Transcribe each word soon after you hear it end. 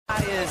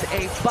is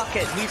a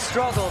bucket. He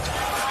struggled.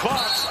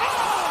 Fox.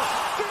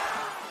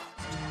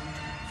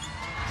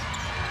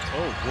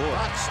 Oh, boy.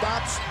 Fox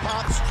stops,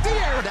 pops,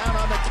 De'Aaron down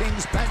on the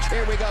Kings bench.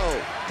 Here we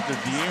go. The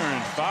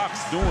De'Aaron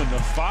Fox doing the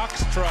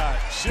Fox trot.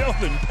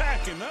 Sheldon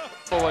backing up.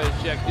 Always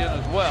checked in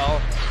as well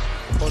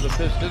for the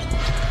Pistons.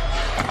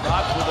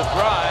 Fox with a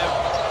drive.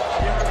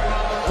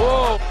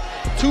 Whoa.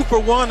 2 for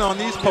 1 on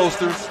these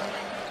posters.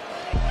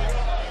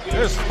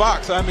 There's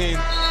Fox. I mean,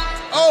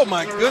 oh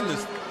my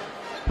goodness.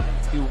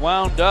 He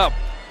wound up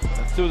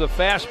and threw the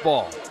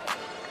fastball.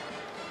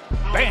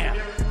 Bam!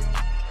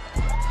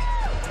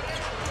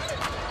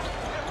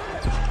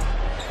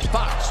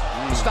 Fox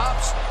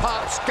stops,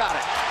 pops, got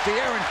it.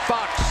 De'Aaron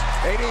Fox,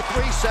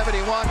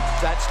 83-71.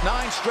 That's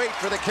 9 straight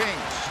for the Kings.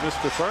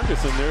 Mr.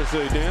 Ferguson, there's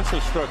a dance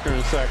instructor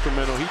in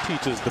Sacramento. He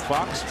teaches the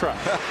fox trot.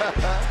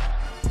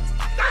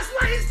 That's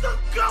why he's the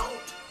GOAT!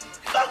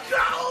 The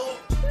GOAT!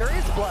 There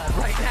is blood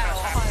right now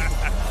on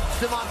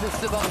Domantas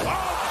Sabonis. Oh,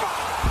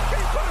 Fox! He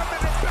put him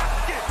in the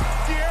basket!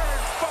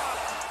 De'Aaron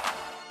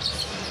Fox!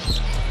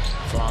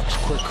 Fox,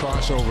 quick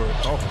crossover.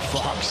 Oh,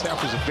 Fox, that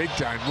was a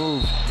big-time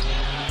move.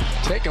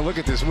 Take a look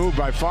at this move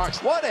by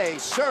Fox. What a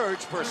surge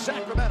for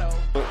Sacramento.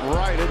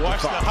 Right at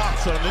Watch the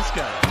hops on this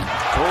guy.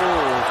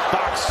 Oh,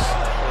 Fox.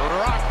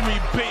 Rock me,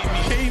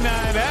 baby. K9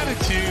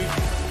 attitude.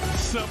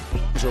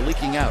 Simple. These are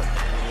leaking out.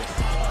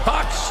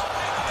 Fox.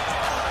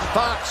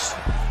 Fox.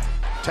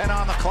 10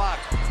 on the clock.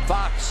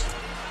 Fox.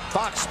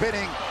 Fox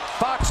spinning.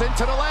 Fox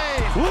into the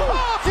lane.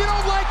 Oh, if you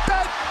don't like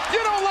that,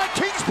 you don't like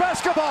Kings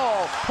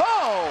basketball.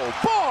 Oh,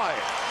 boy.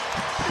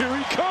 Here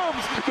he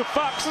comes. The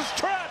Fox is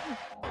trotting.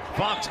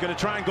 Fox going to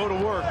try and go to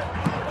work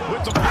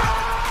with the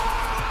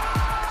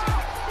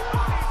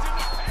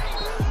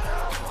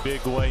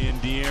big way in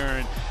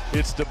De'Aaron.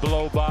 It's the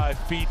blow by,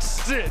 feet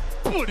sit,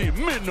 put him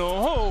in the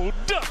hole,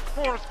 duck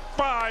force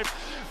 5,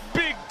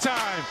 big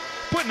time.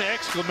 Putting an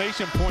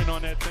exclamation point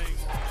on that thing.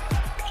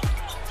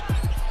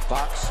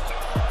 Fox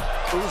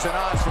oozing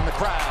on from the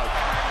crowd.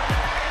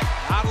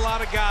 Not a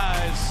lot of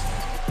guys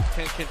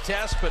can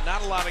contest, but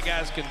not a lot of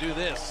guys can do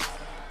this.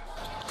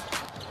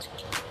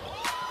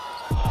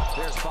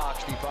 There's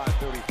Fox,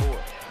 D5-34.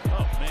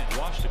 Oh, man,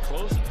 wash the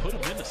clothes and put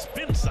him in the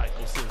spin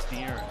cycle, says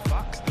De'Aaron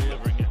Fox,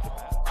 delivering at the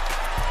back.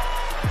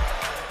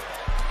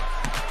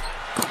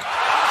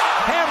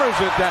 Hammers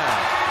it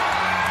down.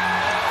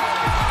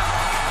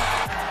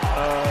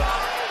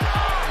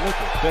 Look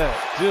at that.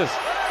 Just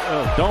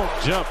don't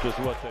jump is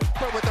what they.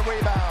 With the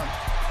rebound.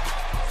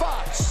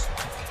 Fox.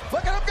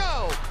 Look at him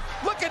go.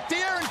 Look at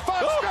De'Aaron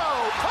Fox go.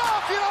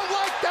 Oh, if you don't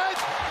like that,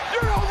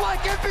 you don't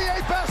like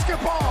NBA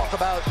basketball. Talk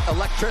about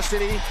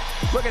electricity.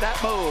 Look at that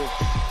move.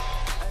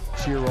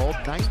 6-year-old,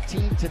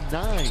 19-9.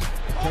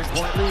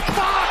 10-point lead.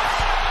 Fox!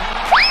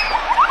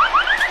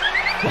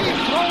 He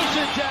throws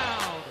it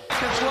down.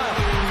 Seconds left.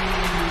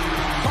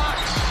 Fox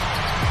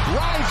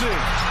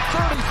rising.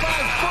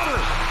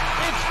 35-footer.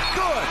 It's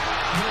good.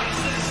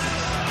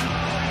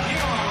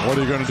 What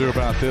are you going to do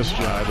about this,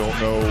 John? I don't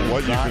know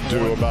what you can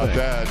do about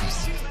that.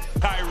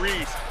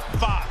 Tyrese,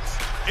 Fox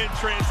in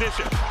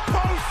transition.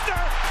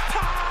 Poster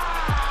time!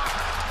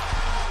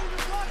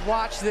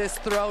 Watch this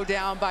throw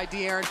down by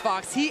De'Aaron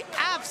Fox. He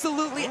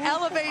absolutely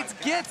elevates,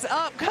 gets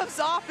up, comes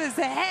off his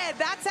head.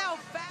 That's how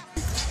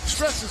fast.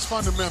 Stresses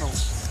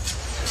fundamentals.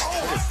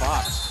 Look at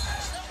Fox.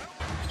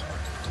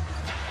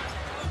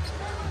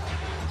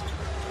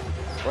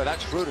 Boy,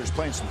 that Schroeder's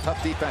playing some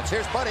tough defense.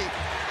 Here's Buddy.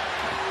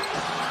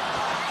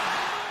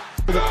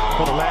 For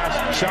the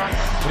last shot,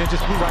 and it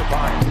just blew right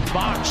by him.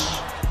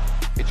 Fox.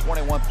 A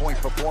 21-point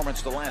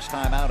performance the last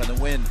time out in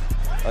the win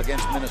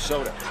against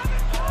Minnesota.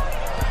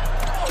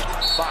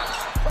 Fox.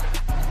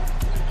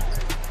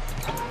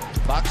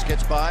 Fox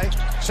gets by,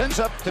 sends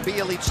up to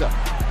Bjelica.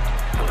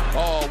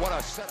 Oh, what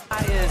a setup.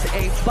 That is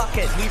a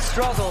bucket. He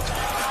struggled.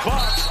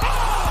 Fox.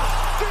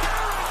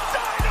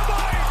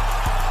 Dynamite!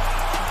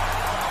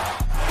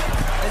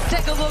 And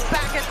take a look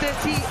back at this.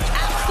 He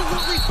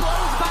absolutely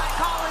blows by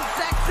Colin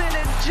Sexton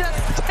and just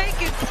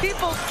taking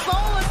people's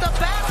soul at the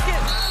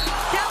basket.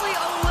 Kelly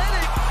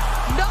Olynyk,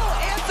 no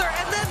answer,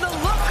 and then the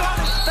look on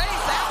his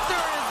face after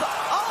is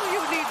all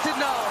you need to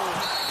know.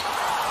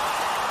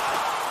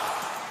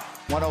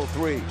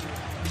 103.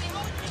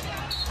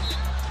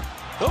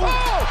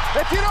 Oh,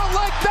 if you don't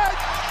like that,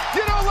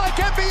 you don't like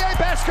NBA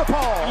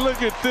basketball.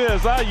 Look at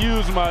this. I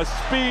use my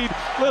speed.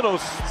 Little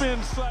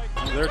spin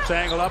cycle. They're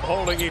tangled up,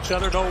 holding each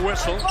other. No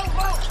whistle.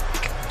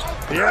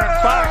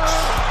 De'Aaron Fox.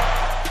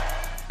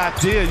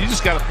 Idea, you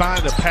just got to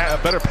find a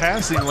better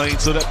passing lane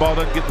so that ball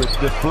doesn't get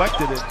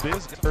deflected and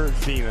busy.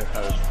 Being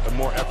a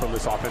more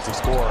effortless offensive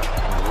scorer.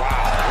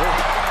 Wow.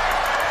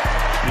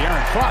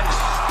 De'Aaron Fox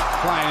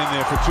flying in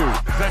there for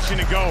 2. Possession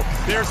to go.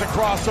 There's a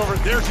crossover.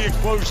 There's the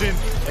explosion.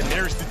 And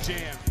there's the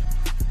jam.